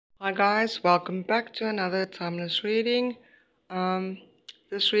Hi guys, welcome back to another timeless reading.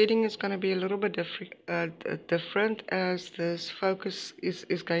 This reading is going to be a little bit different, as this focus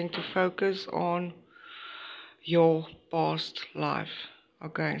is going to focus on your past life.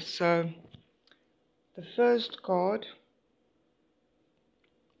 Okay, so the first card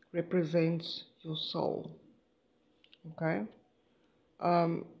represents your soul. Okay,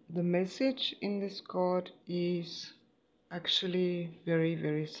 the message in this card is actually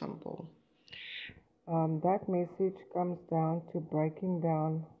very simple. That message comes down to breaking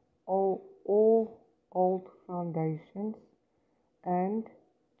down all old foundations and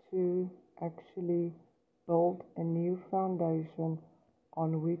to actually build a new foundation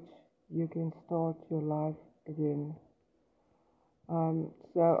on which you can start your life again. So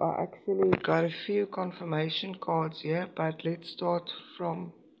I actually got a few confirmation cards here, but let's start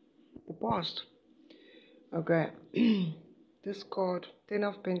from the past. Okay, this card, Ten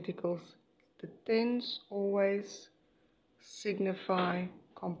of Pentacles. The tens always signify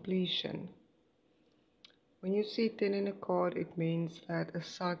completion. When you see 10 in a card, it means that a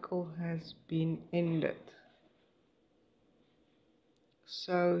cycle has been ended.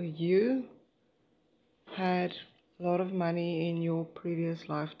 So you had a lot of money in your previous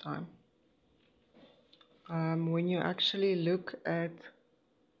lifetime. When you actually look at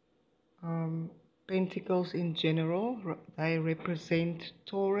Pentacles in general, they represent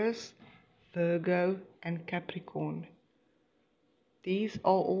Taurus, Virgo, and Capricorn. These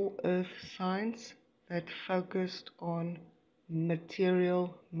are all earth signs that focused on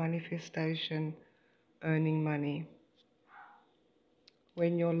material manifestation, earning money.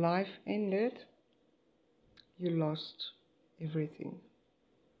 When your life ended, you lost everything.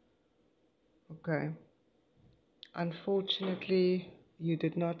 Okay. Unfortunately, you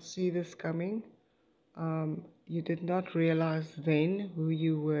did not see this coming. You did not realize then who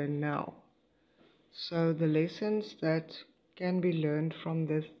you were now. So the lessons that can be learned from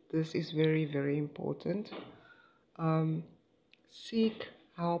this is very important. Seek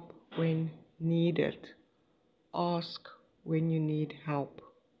help when needed. Ask when you need help.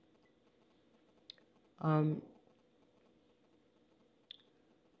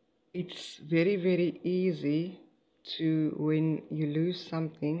 It's very easy to, when you lose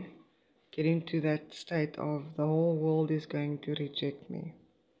something, get into that state of the whole world is going to reject me.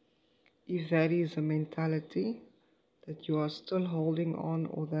 If that is a mentality that you are still holding on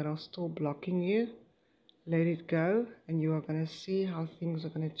or that are still blocking you, let it go, and you are going to see how things are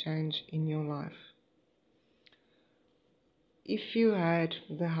going to change in your life. If you had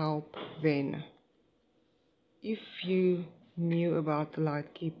the help then, if you knew about the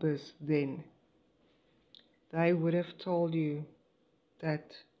light keepers then, they would have told you that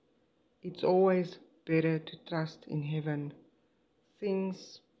it's always better to trust in heaven.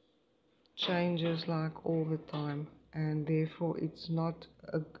 Things changes like all the time, and therefore it's not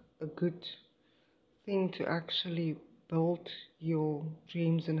a good thing to actually build your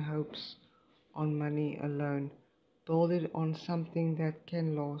dreams and hopes on money alone. Build it on something that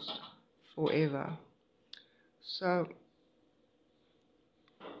can last forever. So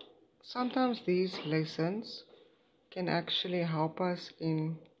sometimes these lessons can actually help us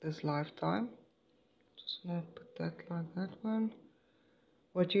in this lifetime. Just gonna put that like that one.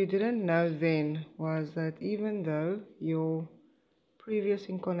 What you didn't know then was that even though your previous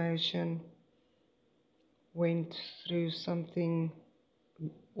incarnation went through something,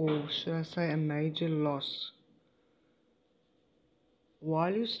 or should I say a major loss,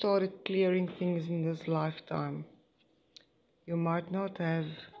 while you started clearing things in this lifetime, you might not have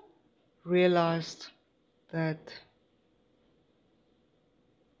realized that,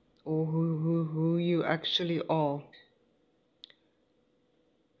 or who you actually are.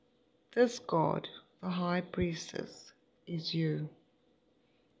 This card, the High Priestess, is you.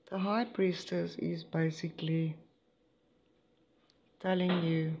 The High Priestess is basically telling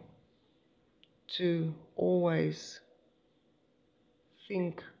you to always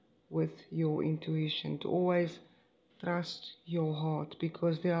think with your intuition, to always trust your heart,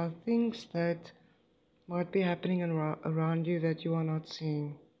 because there are things that might be happening around you that you are not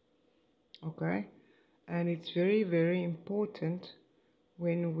seeing. Okay? And it's very important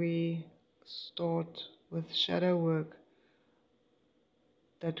when we start with shadow work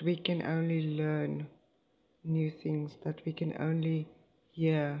that we can only learn new things, that we can only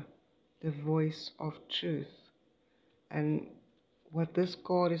hear the voice of truth. And what this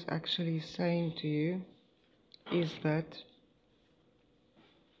card is actually saying to you is that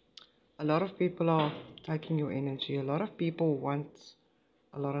a lot of people are taking your energy. A lot of people want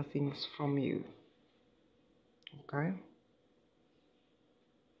a lot of things from you. Okay?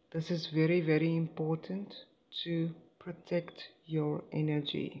 This is very, very important to protect your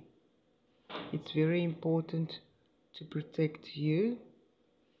energy. It's very important to protect you,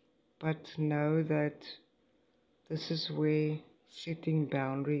 but know that this is where setting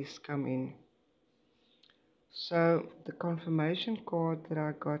boundaries come in. So the confirmation card that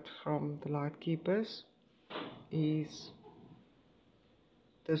I got from the Light Keepers is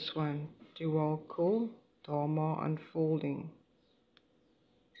this one, Dual Cool, Dharma Unfolding.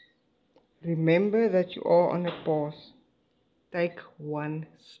 Remember that you are on a path. Take one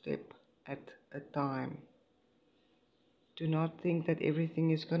step at a time. Do not think that everything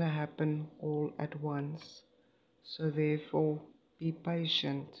is going to happen all at once. So therefore, be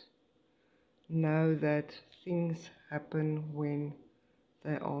patient. Know that things happen when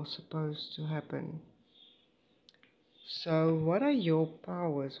they are supposed to happen. So what are your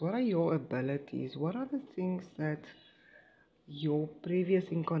powers? What are your abilities? What are the things that your previous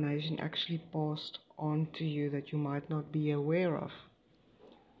incarnation actually passed on to you that you might not be aware of?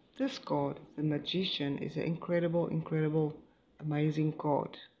 This card, the Magician, is an incredible, amazing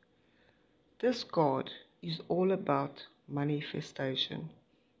card. This card is all about manifestation,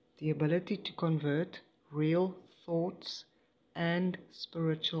 the ability to convert real thoughts and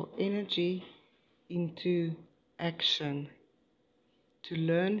spiritual energy into action, to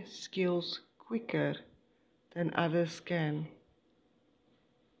learn skills quicker than others can.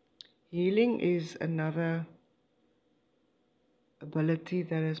 Healing is another ability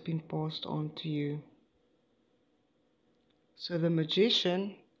that has been passed on to you. So the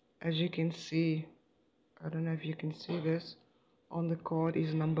Magician, as you can see, I don't know if you can see this, on the card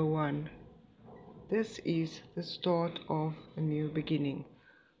is number 1. This is the start of a new beginning.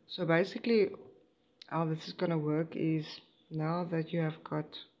 So basically how this is going to work is, now that you have got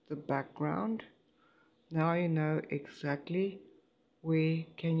the background, now you know exactly where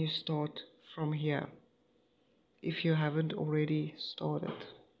can you start from here, if you haven't already started.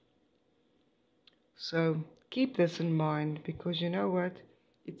 So keep this in mind, because you know what,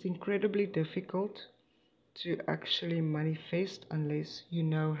 it's incredibly difficult to actually manifest unless you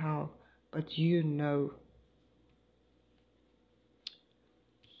know how, but you know.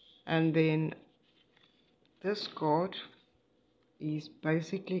 And then this card is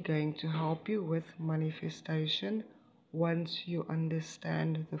basically going to help you with manifestation once you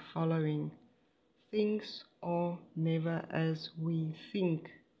understand the following. Things are never as we think.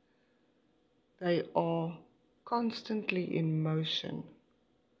 They are constantly in motion.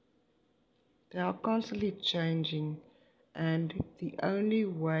 They are constantly changing, and the only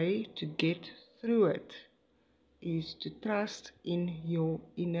way to get through it is to trust in your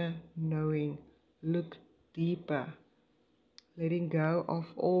inner knowing. Look deeper, letting go of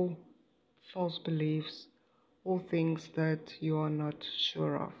all false beliefs, all things that you are not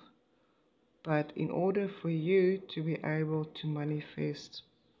sure of. But in order for you to be able to manifest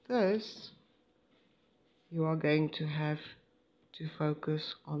this, you are going to have to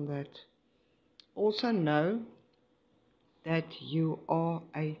focus on that. Also know that you are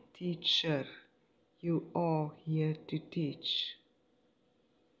a teacher. You are here to teach.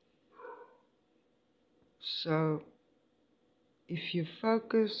 So if you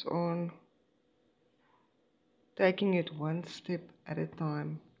focus on taking it one step at a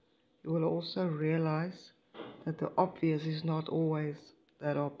time, you will also realize that the obvious is not always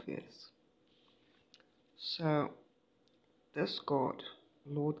that obvious. So this card,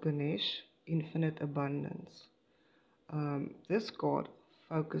 Lord Ganesh, Infinite Abundance. This card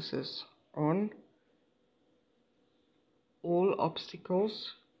focuses on all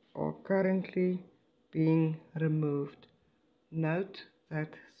obstacles are currently being removed. Note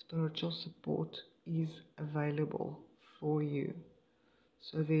that spiritual support is available for you.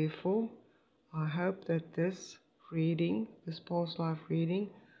 So therefore, I hope that this reading, this past life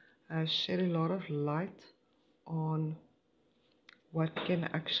reading, has shed a lot of light on what can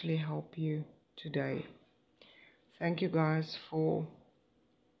actually help you today. Thank you guys for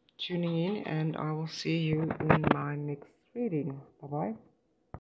tuning in, and I will see you in my next reading. Bye bye.